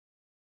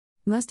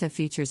Must-have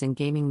features in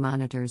gaming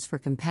monitors for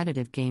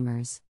competitive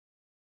gamers.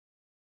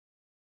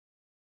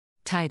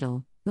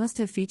 Title: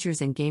 Must-have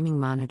features in gaming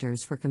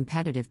monitors for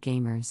competitive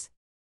gamers.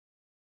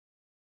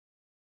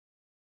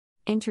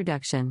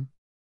 Introduction.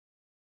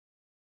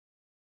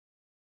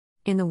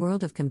 In the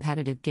world of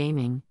competitive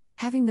gaming,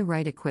 having the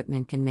right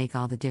equipment can make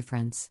all the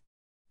difference.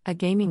 A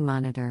gaming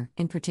monitor,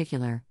 in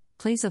particular,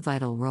 plays a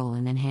vital role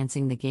in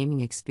enhancing the gaming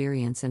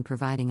experience and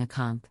providing a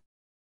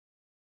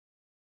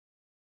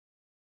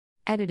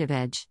competitive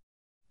edge.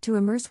 To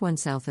immerse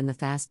oneself in the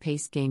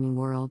fast-paced gaming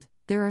world,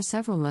 there are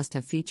several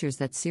must-have features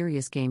that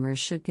serious gamers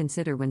should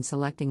consider when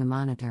selecting a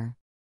monitor.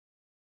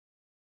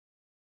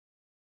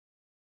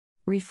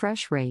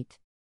 Refresh rate.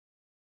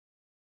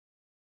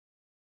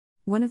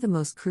 One of the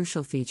most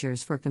crucial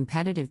features for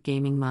competitive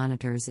gaming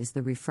monitors is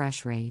the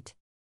refresh rate.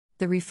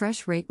 The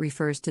refresh rate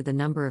refers to the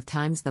number of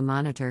times the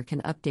monitor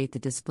can update the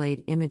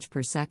displayed image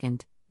per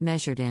second,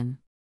 measured in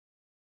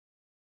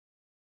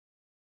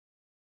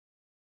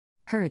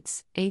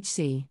Hz,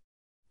 HC.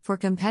 For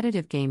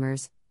competitive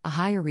gamers, a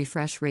higher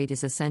refresh rate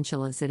is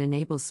essential as it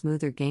enables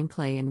smoother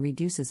gameplay and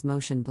reduces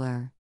motion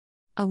blur.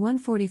 A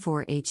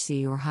 144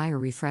 Hz or higher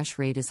refresh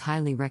rate is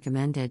highly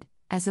recommended,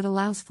 as it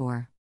allows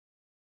for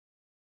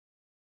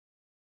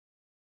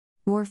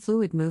more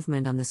fluid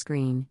movement on the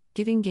screen,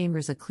 giving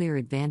gamers a clear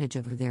advantage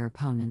over their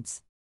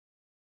opponents.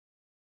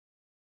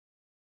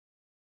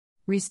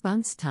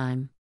 Response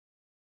time.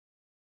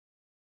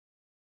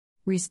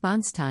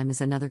 Response time is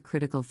another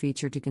critical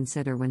feature to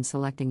consider when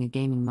selecting a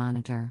gaming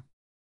monitor.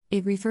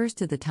 It refers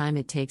to the time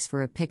it takes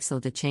for a pixel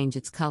to change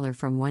its color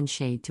from one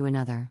shade to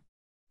another.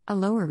 A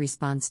lower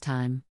response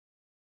time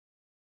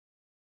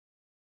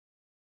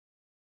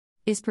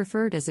is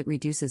preferred as it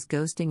reduces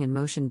ghosting and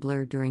motion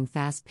blur during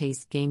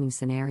fast-paced gaming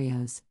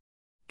scenarios.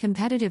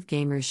 Competitive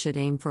gamers should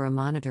aim for a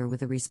monitor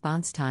with a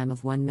response time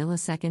of 1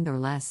 millisecond or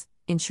less,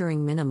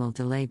 ensuring minimal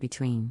delay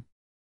between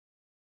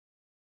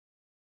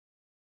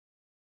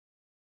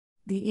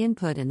the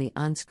input and the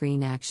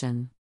on-screen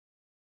action.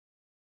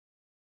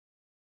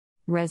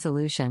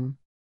 Resolution.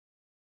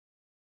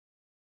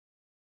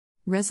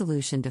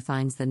 Resolution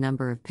defines the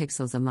number of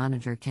pixels a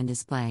monitor can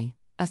display,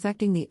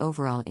 affecting the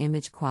overall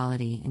image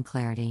quality and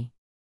clarity.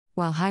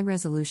 While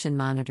high-resolution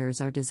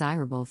monitors are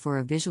desirable for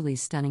a visually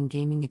stunning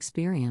gaming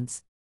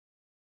experience,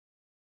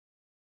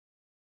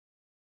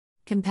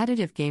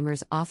 competitive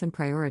gamers often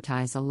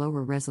prioritize a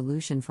lower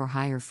resolution for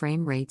higher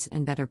frame rates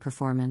and better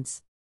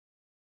performance.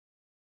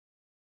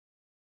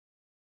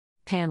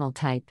 Panel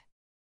type.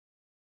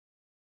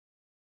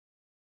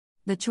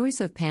 The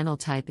choice of panel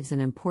type is an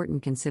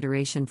important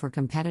consideration for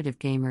competitive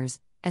gamers,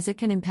 as it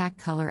can impact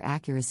color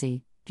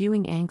accuracy,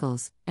 viewing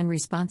angles, and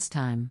response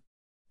time.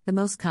 The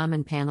most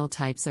common panel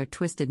types are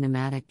twisted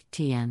pneumatic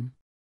 (TN),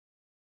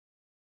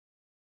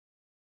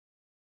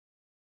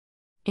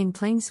 in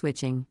plane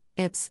switching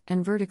 (IPS),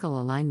 and vertical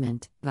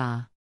alignment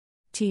 (VA).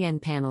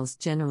 TN panels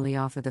generally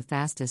offer the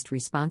fastest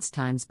response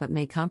times but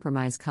may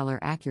compromise color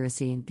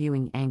accuracy and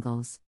viewing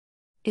angles.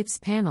 IPS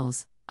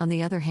panels, on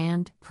the other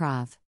hand,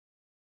 provide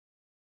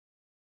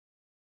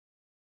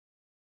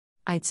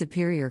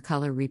superior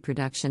color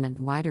reproduction and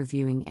wider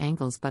viewing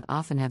angles but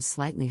often have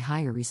slightly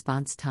higher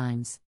response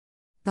times.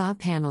 VA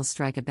panels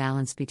strike a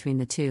balance between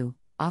the two,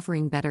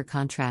 offering better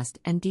contrast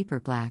and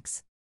deeper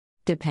blacks.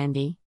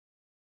 Depending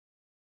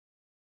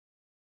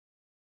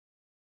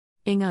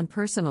on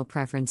personal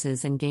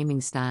preferences and gaming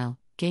style,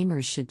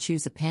 gamers should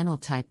choose a panel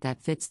type that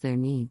fits their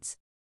needs.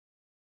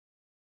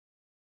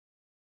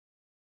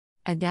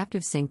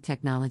 Adaptive sync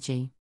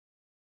technology.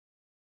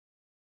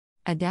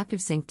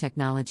 Adaptive sync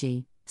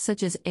technology,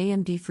 such as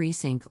AMD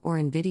FreeSync or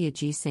NVIDIA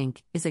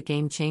G-Sync, is a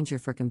game-changer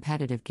for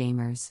competitive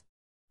gamers.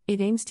 It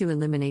aims to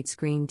eliminate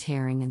screen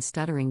tearing and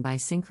stuttering by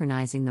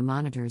synchronizing the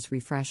monitor's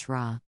refresh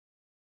rate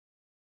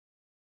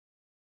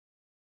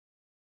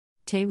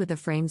with the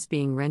frames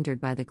being rendered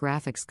by the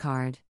graphics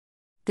card.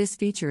 This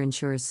feature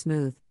ensures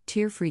smooth,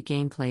 tear-free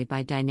gameplay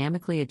by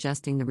dynamically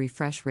adjusting the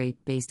refresh rate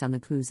based on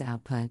the CU's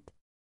output.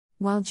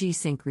 While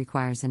G-Sync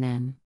requires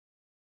an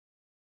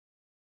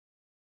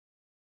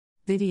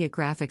NVIDIA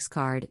graphics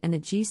card and a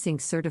G-Sync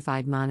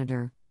certified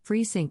monitor,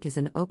 FreeSync is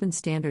an open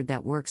standard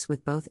that works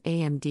with both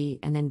AMD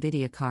and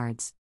NVIDIA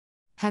cards.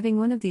 Having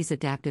one of these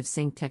adaptive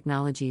sync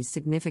technologies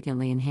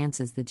significantly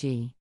enhances the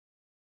gaming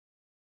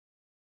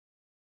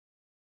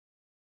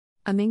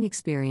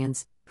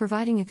experience,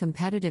 providing a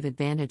competitive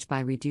advantage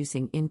by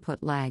reducing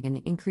input lag and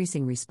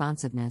increasing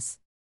responsiveness.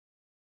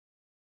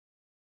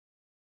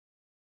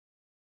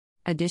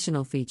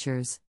 Additional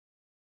features.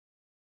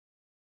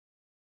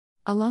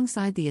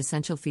 Alongside the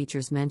essential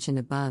features mentioned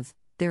above,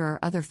 there are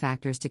other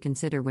factors to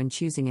consider when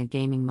choosing a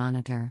gaming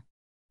monitor.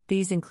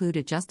 These include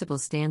adjustable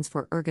stands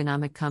for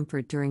ergonomic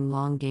comfort during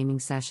long gaming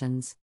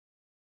sessions,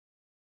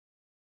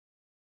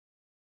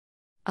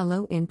 a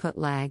low input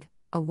lag,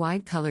 a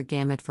wide color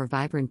gamut for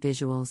vibrant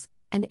visuals,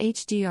 and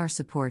HDR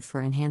support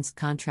for enhanced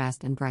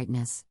contrast and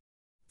brightness.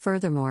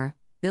 Furthermore,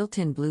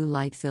 built-in blue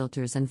light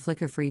filters and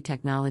flicker-free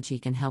technology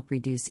can help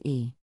reduce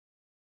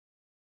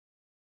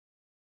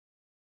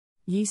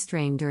Ye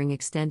strain during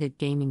extended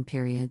gaming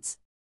periods.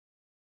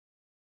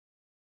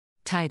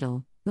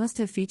 Title: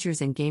 Must-have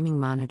features in gaming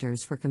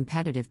monitors for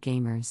competitive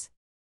gamers.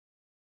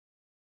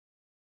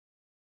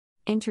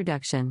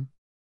 Introduction.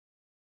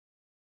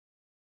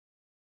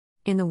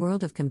 In the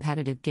world of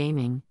competitive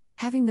gaming,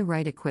 having the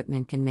right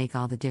equipment can make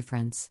all the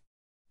difference.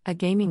 A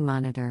gaming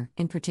monitor,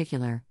 in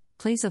particular,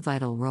 plays a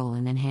vital role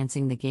in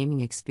enhancing the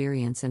gaming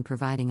experience and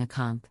providing a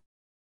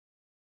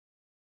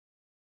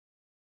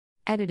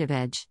competitive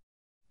edge.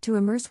 To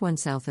immerse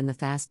oneself in the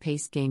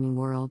fast-paced gaming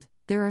world,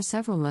 there are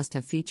several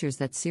must-have features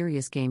that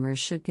serious gamers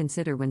should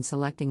consider when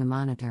selecting a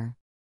monitor.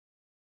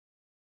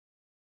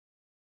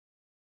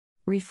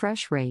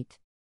 Refresh rate.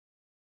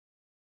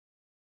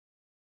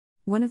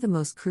 One of the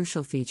most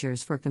crucial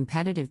features for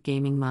competitive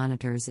gaming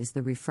monitors is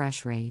the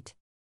refresh rate.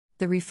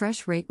 The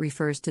refresh rate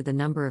refers to the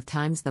number of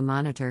times the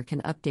monitor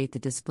can update the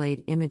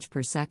displayed image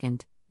per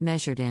second,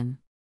 measured in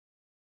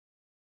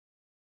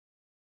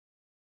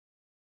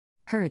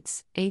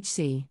Hz,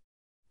 HC.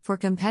 For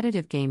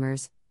competitive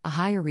gamers, a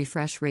higher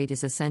refresh rate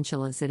is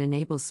essential as it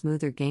enables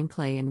smoother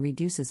gameplay and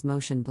reduces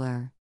motion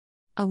blur.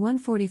 A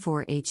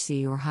 144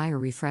 Hz or higher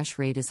refresh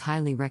rate is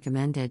highly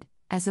recommended,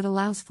 as it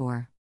allows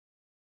for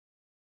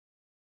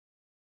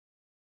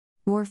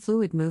more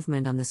fluid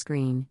movement on the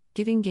screen,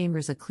 giving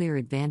gamers a clear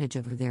advantage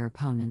over their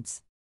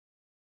opponents.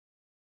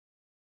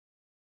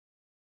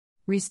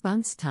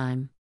 Response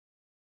time.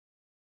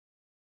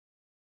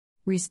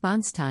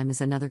 Response time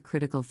is another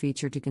critical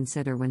feature to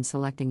consider when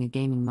selecting a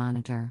gaming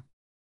monitor.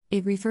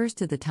 It refers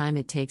to the time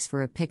it takes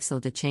for a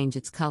pixel to change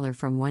its color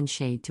from one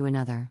shade to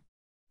another.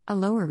 A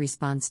lower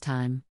response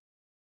time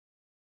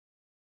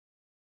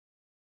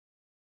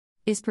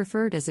is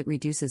preferred as it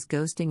reduces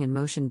ghosting and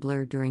motion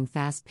blur during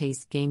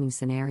fast-paced gaming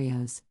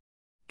scenarios.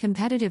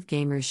 Competitive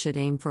gamers should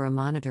aim for a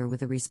monitor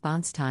with a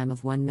response time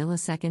of 1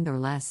 millisecond or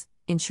less,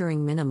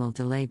 ensuring minimal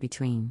delay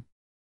between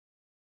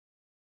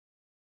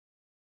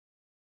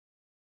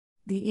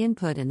the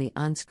input and the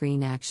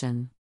on-screen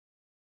action.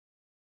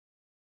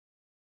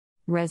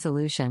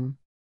 Resolution.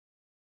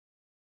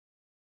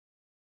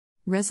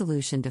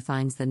 Resolution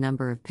defines the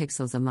number of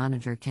pixels a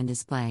monitor can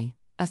display,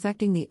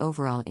 affecting the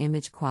overall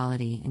image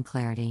quality and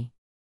clarity.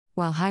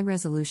 While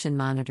high-resolution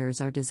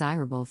monitors are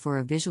desirable for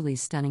a visually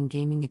stunning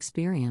gaming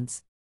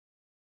experience,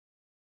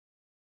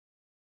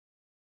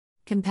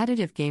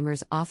 competitive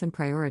gamers often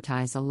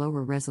prioritize a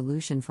lower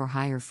resolution for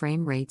higher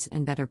frame rates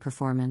and better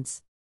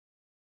performance.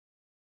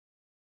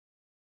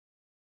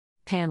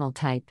 Panel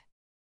type.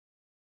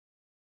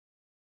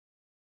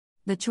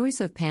 The choice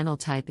of panel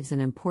type is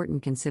an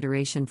important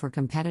consideration for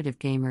competitive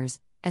gamers,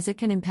 as it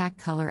can impact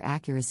color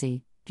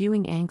accuracy,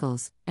 viewing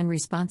angles, and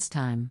response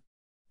time.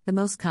 The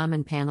most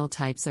common panel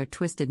types are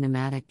twisted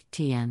pneumatic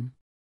 (TN).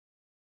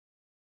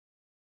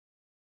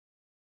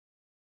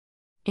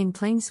 In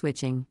plane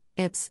switching,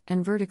 IPS,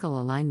 and vertical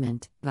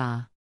alignment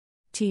 (VA).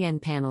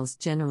 TN panels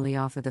generally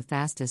offer the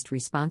fastest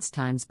response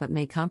times but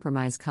may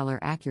compromise color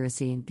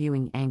accuracy and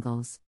viewing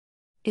angles.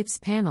 IPS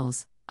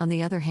panels, on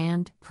the other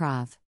hand,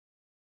 provide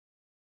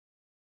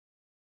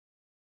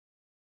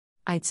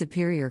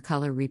superior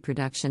color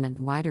reproduction and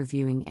wider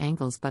viewing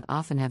angles but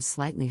often have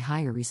slightly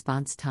higher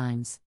response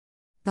times.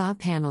 VA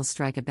panels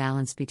strike a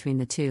balance between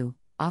the two,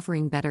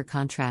 offering better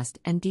contrast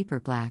and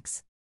deeper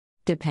blacks.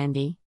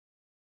 Depending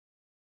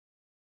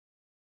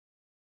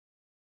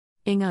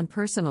on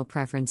personal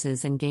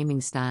preferences and gaming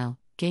style,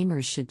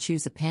 gamers should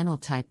choose a panel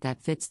type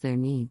that fits their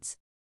needs.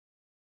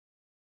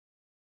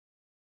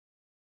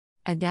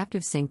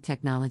 Adaptive sync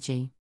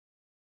technology.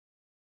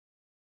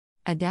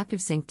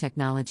 Adaptive sync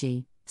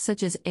technology,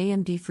 such as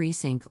AMD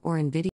FreeSync or NVIDIA